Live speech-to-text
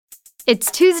It's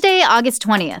Tuesday, August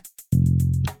 20th.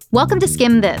 Welcome to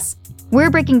Skim This. We're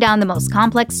breaking down the most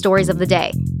complex stories of the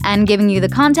day and giving you the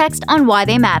context on why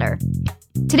they matter.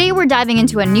 Today we're diving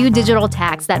into a new digital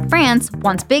tax that France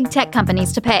wants big tech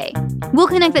companies to pay. We'll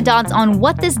connect the dots on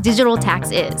what this digital tax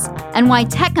is and why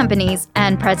tech companies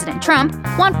and President Trump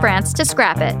want France to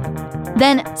scrap it.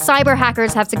 Then, cyber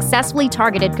hackers have successfully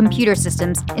targeted computer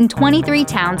systems in 23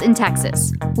 towns in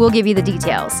Texas. We'll give you the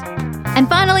details. And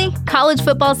finally, college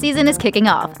football season is kicking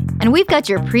off, and we've got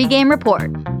your pregame report.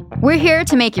 We're here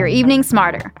to make your evening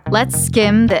smarter. Let's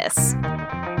skim this.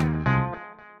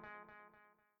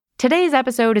 Today's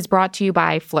episode is brought to you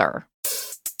by Fleur.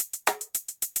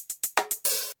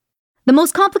 The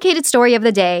most complicated story of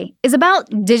the day is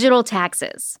about digital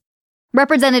taxes.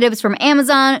 Representatives from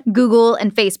Amazon, Google,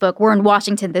 and Facebook were in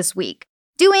Washington this week,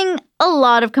 doing a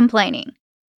lot of complaining.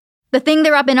 The thing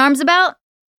they're up in arms about?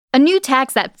 A new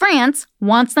tax that France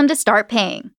wants them to start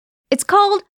paying. It's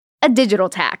called a digital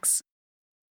tax.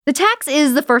 The tax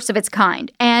is the first of its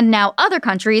kind, and now other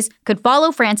countries could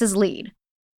follow France's lead.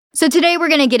 So today we're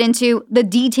going to get into the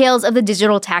details of the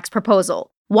digital tax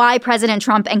proposal, why President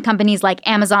Trump and companies like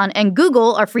Amazon and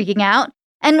Google are freaking out,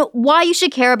 and why you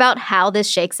should care about how this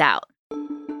shakes out.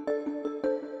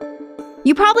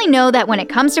 You probably know that when it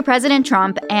comes to President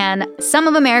Trump and some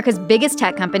of America's biggest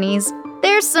tech companies,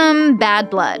 there's some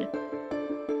bad blood.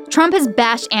 Trump has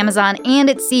bashed Amazon and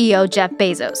its CEO Jeff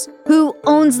Bezos, who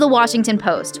owns the Washington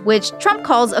Post, which Trump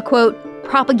calls a, quote,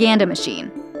 propaganda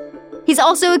machine. He's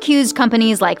also accused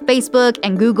companies like Facebook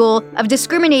and Google of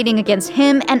discriminating against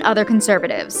him and other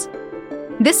conservatives.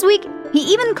 This week, he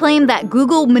even claimed that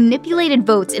Google manipulated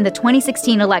votes in the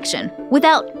 2016 election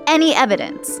without any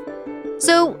evidence.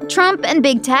 So Trump and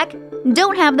big tech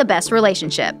don't have the best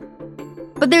relationship.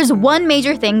 But there's one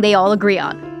major thing they all agree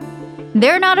on.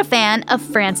 They're not a fan of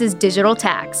France's digital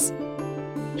tax.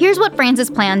 Here's what France's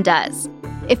plan does.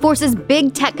 It forces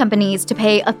big tech companies to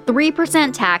pay a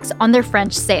 3% tax on their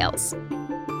French sales.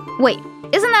 Wait,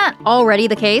 isn't that already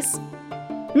the case?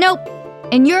 Nope.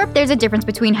 In Europe, there's a difference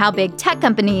between how big tech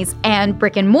companies and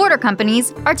brick-and-mortar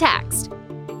companies are taxed.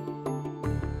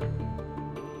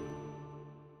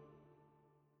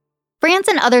 France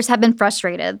and others have been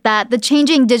frustrated that the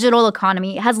changing digital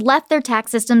economy has left their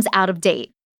tax systems out of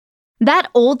date. That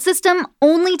old system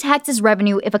only taxes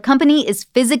revenue if a company is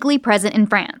physically present in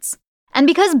France. And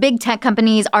because big tech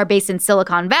companies are based in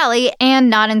Silicon Valley and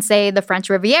not in, say, the French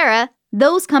Riviera,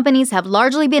 those companies have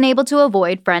largely been able to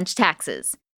avoid French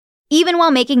taxes, even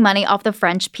while making money off the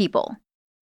French people.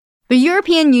 The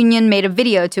European Union made a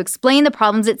video to explain the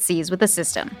problems it sees with the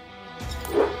system.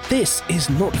 This is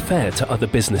not fair to other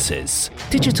businesses.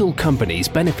 Digital companies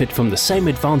benefit from the same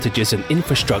advantages and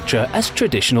infrastructure as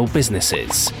traditional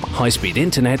businesses: high-speed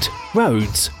internet,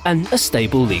 roads, and a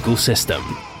stable legal system.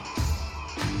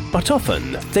 But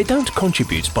often, they don't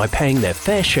contribute by paying their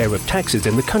fair share of taxes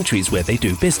in the countries where they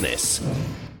do business.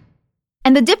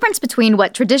 And the difference between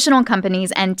what traditional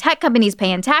companies and tech companies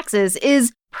pay in taxes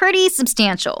is pretty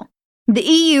substantial. The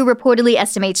EU reportedly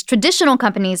estimates traditional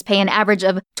companies pay an average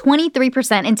of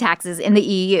 23% in taxes in the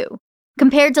EU,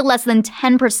 compared to less than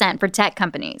 10% for tech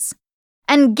companies.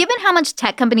 And given how much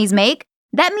tech companies make,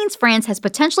 that means France has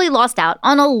potentially lost out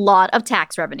on a lot of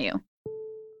tax revenue.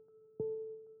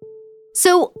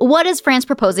 So, what is France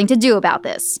proposing to do about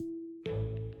this?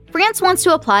 France wants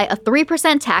to apply a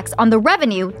 3% tax on the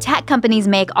revenue tech companies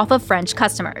make off of French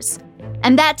customers.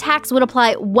 And that tax would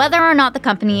apply whether or not the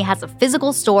company has a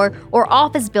physical store or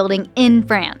office building in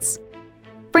France.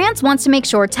 France wants to make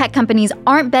sure tech companies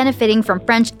aren't benefiting from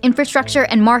French infrastructure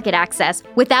and market access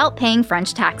without paying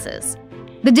French taxes.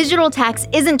 The digital tax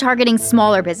isn't targeting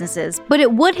smaller businesses, but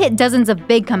it would hit dozens of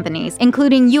big companies,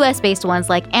 including US-based ones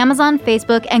like Amazon,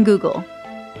 Facebook, and Google.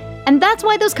 And that's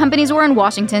why those companies were in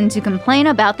Washington to complain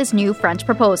about this new French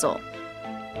proposal.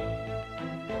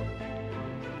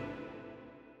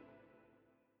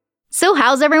 So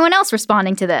how's everyone else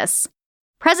responding to this?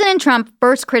 President Trump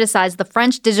first criticized the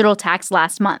French digital tax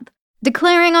last month,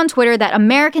 declaring on Twitter that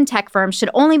American tech firms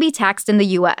should only be taxed in the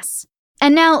US.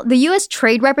 And now the US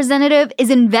Trade Representative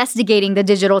is investigating the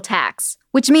digital tax,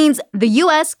 which means the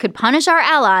US could punish our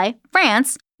ally,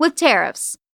 France, with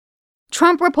tariffs.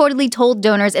 Trump reportedly told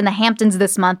donors in the Hamptons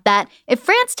this month that if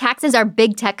France taxes our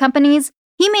big tech companies,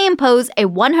 he may impose a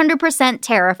 100%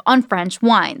 tariff on French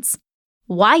wines.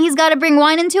 Why he's got to bring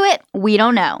wine into it, we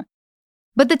don't know.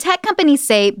 But the tech companies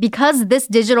say because this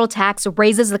digital tax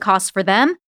raises the cost for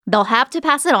them, they'll have to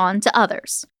pass it on to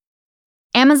others.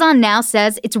 Amazon now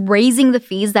says it's raising the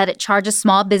fees that it charges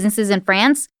small businesses in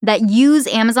France that use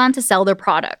Amazon to sell their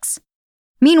products.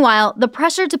 Meanwhile, the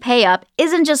pressure to pay up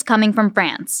isn't just coming from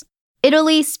France.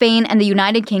 Italy, Spain, and the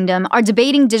United Kingdom are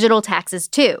debating digital taxes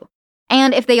too.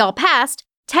 And if they all passed,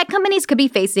 tech companies could be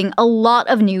facing a lot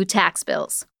of new tax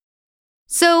bills.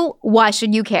 So why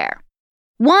should you care?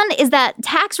 One is that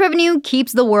tax revenue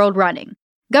keeps the world running.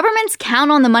 Governments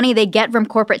count on the money they get from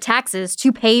corporate taxes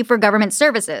to pay for government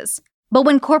services. But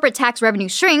when corporate tax revenue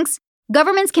shrinks,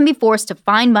 governments can be forced to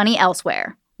find money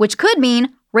elsewhere, which could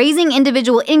mean raising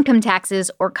individual income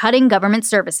taxes or cutting government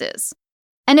services.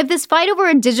 And if this fight over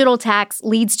a digital tax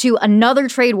leads to another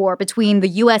trade war between the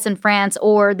US and France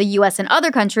or the US and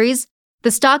other countries,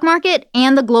 the stock market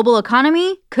and the global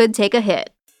economy could take a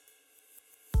hit.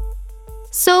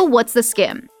 So what's the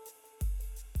skim?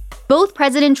 Both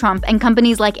President Trump and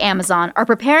companies like Amazon are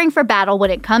preparing for battle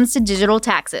when it comes to digital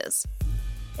taxes.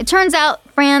 It turns out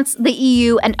France, the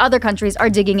EU, and other countries are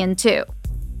digging in too.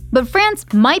 But France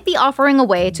might be offering a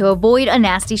way to avoid a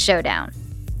nasty showdown.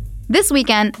 This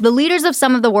weekend, the leaders of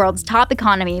some of the world's top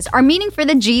economies are meeting for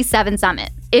the G7 summit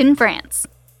in France.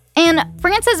 And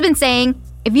France has been saying,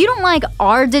 if you don't like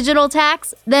our digital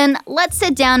tax, then let's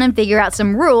sit down and figure out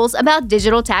some rules about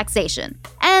digital taxation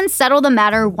and settle the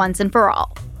matter once and for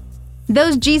all.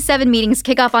 Those G7 meetings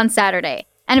kick off on Saturday,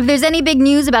 and if there's any big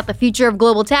news about the future of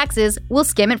global taxes, we'll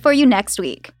skim it for you next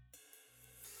week.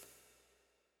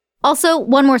 Also,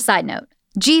 one more side note.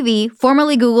 GV,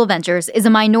 formerly Google Ventures, is a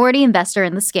minority investor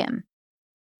in the skim.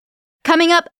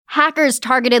 Coming up, hackers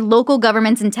targeted local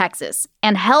governments in Texas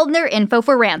and held their info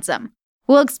for ransom.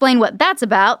 We'll explain what that's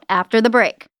about after the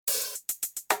break.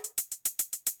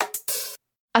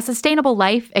 A sustainable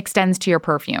life extends to your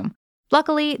perfume.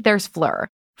 Luckily, there's Fleur.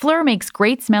 Fleur makes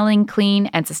great-smelling, clean,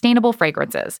 and sustainable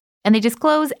fragrances, and they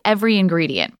disclose every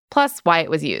ingredient, plus why it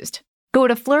was used. Go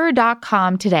to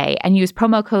Fleur.com today and use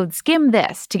promo code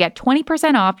SKIMTHIS to get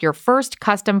 20% off your first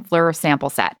custom Fleur sample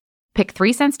set. Pick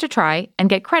 3 cents to try and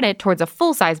get credit towards a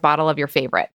full-size bottle of your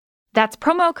favorite. That's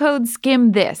promo code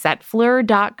SKIMTHIS at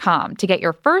Fleur.com to get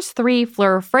your first 3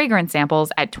 Fleur fragrance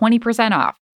samples at 20%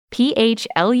 off.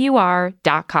 PHLUR.com.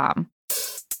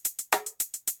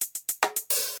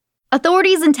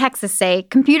 Authorities in Texas say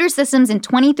computer systems in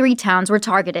 23 towns were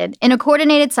targeted in a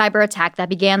coordinated cyber attack that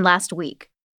began last week.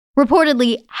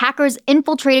 Reportedly, hackers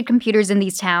infiltrated computers in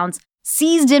these towns,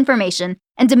 seized information,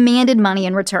 and demanded money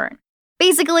in return.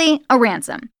 Basically, a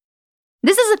ransom.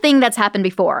 This is a thing that's happened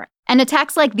before, and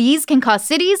attacks like these can cause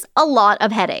cities a lot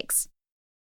of headaches.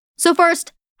 So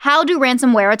first, how do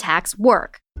ransomware attacks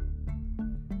work?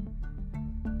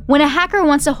 When a hacker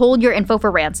wants to hold your info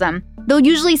for ransom, they'll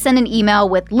usually send an email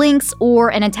with links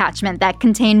or an attachment that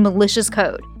contain malicious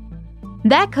code.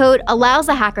 That code allows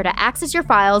the hacker to access your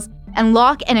files and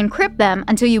lock and encrypt them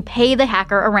until you pay the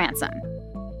hacker a ransom.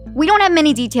 We don't have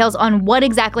many details on what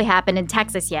exactly happened in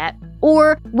Texas yet,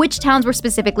 or which towns were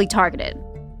specifically targeted.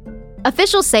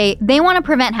 Officials say they want to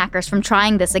prevent hackers from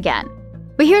trying this again.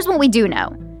 But here's what we do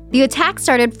know. The attack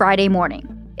started Friday morning.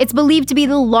 It's believed to be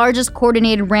the largest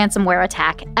coordinated ransomware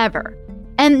attack ever.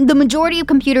 And the majority of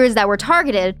computers that were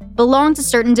targeted belong to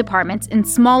certain departments in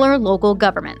smaller local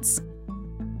governments.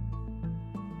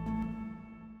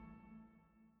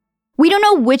 We don't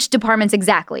know which departments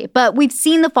exactly, but we've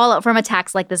seen the fallout from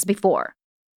attacks like this before.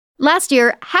 Last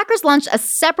year, hackers launched a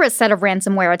separate set of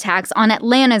ransomware attacks on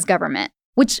Atlanta's government,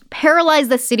 which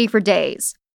paralyzed the city for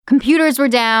days. Computers were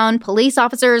down, police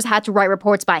officers had to write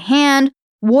reports by hand,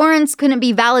 warrants couldn't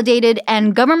be validated,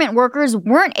 and government workers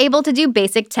weren't able to do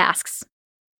basic tasks.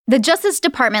 The Justice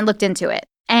Department looked into it,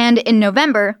 and in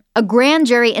November, a grand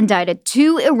jury indicted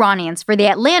 2 Iranians for the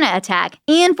Atlanta attack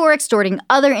and for extorting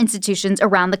other institutions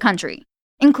around the country,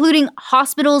 including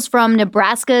hospitals from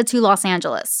Nebraska to Los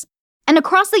Angeles. And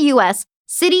across the U.S.,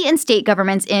 city and state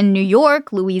governments in New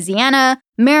York, Louisiana,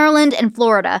 Maryland, and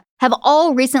Florida have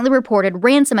all recently reported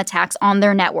ransom attacks on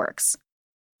their networks.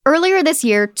 Earlier this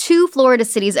year, 2 Florida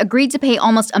cities agreed to pay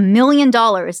almost $1 million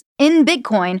in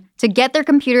Bitcoin to get their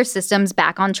computer systems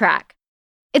back on track.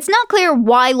 It's not clear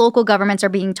why local governments are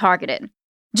being targeted.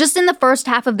 Just in the first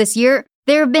half of this year,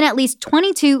 there have been at least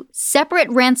 22 separate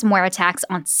ransomware attacks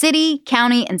on city,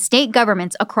 county, and state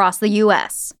governments across the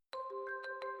U.S.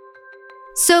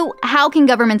 So, how can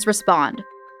governments respond?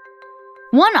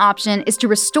 One option is to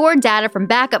restore data from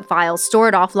backup files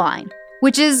stored offline,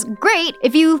 which is great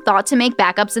if you thought to make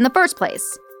backups in the first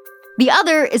place. The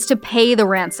other is to pay the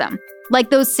ransom, like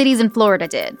those cities in Florida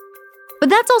did. But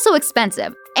that's also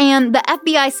expensive, and the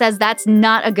FBI says that's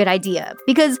not a good idea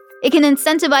because it can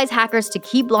incentivize hackers to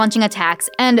keep launching attacks,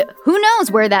 and who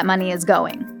knows where that money is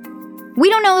going. We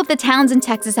don't know if the towns in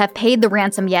Texas have paid the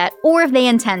ransom yet or if they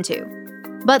intend to.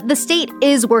 But the state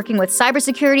is working with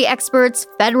cybersecurity experts,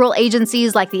 federal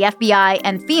agencies like the FBI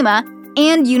and FEMA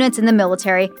and units in the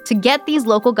military to get these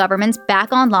local governments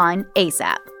back online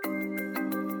ASAP.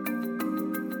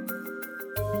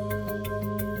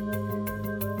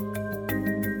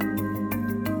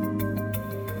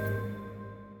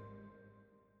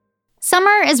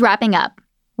 Summer is wrapping up.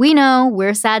 We know,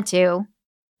 we're sad too.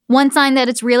 One sign that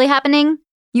it's really happening?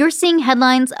 You're seeing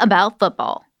headlines about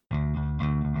football.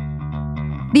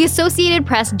 The Associated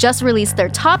Press just released their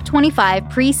top 25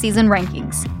 preseason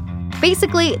rankings.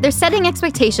 Basically, they're setting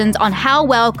expectations on how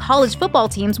well college football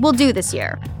teams will do this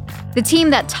year. The team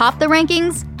that topped the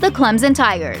rankings? The Clemson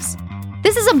Tigers.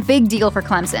 This is a big deal for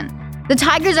Clemson. The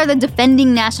Tigers are the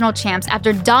defending national champs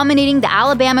after dominating the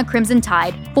Alabama Crimson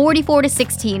Tide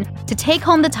 44-16 to take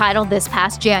home the title this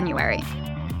past January.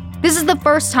 This is the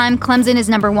first time Clemson is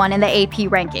number 1 in the AP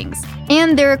rankings,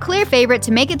 and they're a clear favorite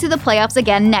to make it to the playoffs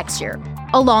again next year,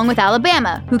 along with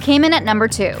Alabama, who came in at number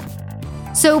 2.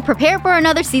 So prepare for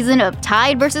another season of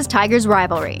Tide versus Tigers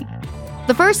rivalry.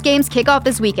 The first games kick off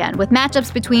this weekend with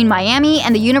matchups between Miami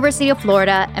and the University of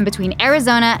Florida and between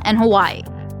Arizona and Hawaii.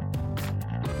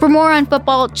 For more on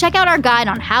football, check out our guide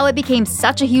on how it became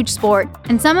such a huge sport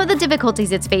and some of the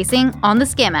difficulties it's facing on the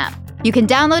Skim app. You can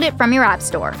download it from your app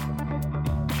store.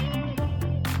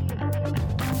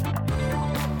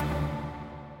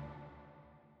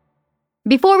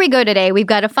 Before we go today, we've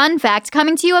got a fun fact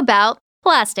coming to you about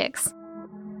plastics.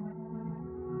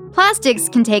 Plastics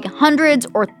can take hundreds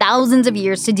or thousands of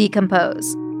years to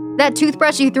decompose. That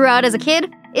toothbrush you threw out as a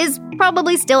kid is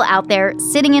probably still out there,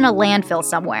 sitting in a landfill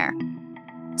somewhere.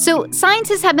 So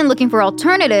scientists have been looking for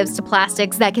alternatives to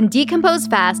plastics that can decompose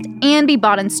fast and be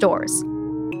bought in stores.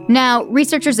 Now,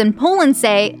 researchers in Poland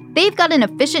say they've got an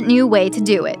efficient new way to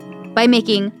do it by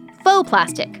making faux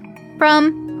plastic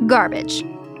from garbage.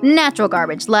 Natural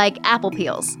garbage like apple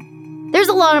peels. There's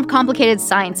a lot of complicated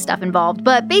science stuff involved,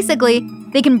 but basically,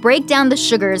 they can break down the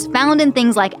sugars found in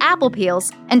things like apple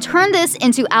peels and turn this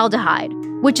into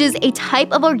aldehyde, which is a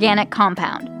type of organic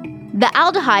compound. The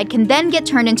aldehyde can then get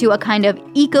turned into a kind of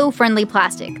eco-friendly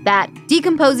plastic that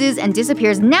decomposes and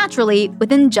disappears naturally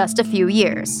within just a few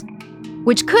years,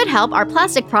 which could help our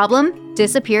plastic problem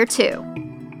disappear too.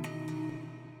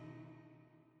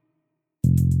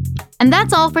 And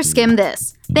that's all for Skim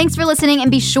This. Thanks for listening,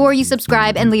 and be sure you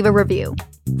subscribe and leave a review.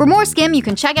 For more Skim, you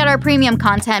can check out our premium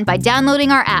content by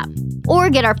downloading our app, or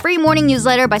get our free morning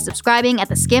newsletter by subscribing at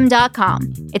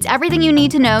theskim.com. It's everything you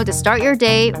need to know to start your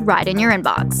day right in your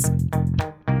inbox.